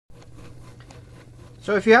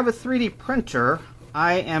So if you have a 3D printer,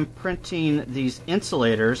 I am printing these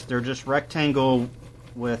insulators. They're just rectangle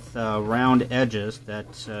with round edges that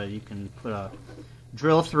you can put a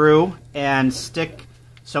drill through and stick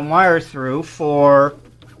some wire through for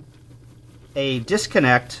a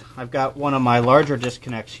disconnect. I've got one of my larger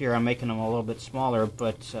disconnects here. I'm making them a little bit smaller,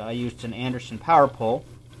 but I used an Anderson power pole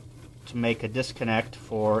to make a disconnect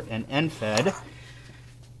for an end fed.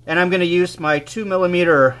 And I'm going to use my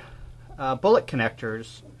 2mm bullet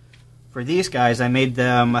connectors for these guys. I made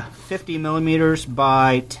them 50mm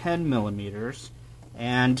by 10mm,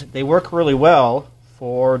 and they work really well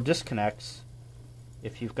for disconnects.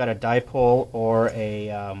 If you've got a dipole or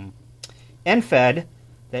a end fed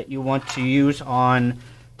that you want to use on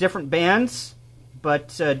different bands,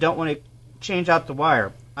 but don't want to change out the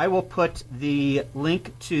wire, I will put the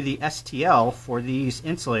link to the STL for these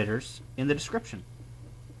insulators in the description.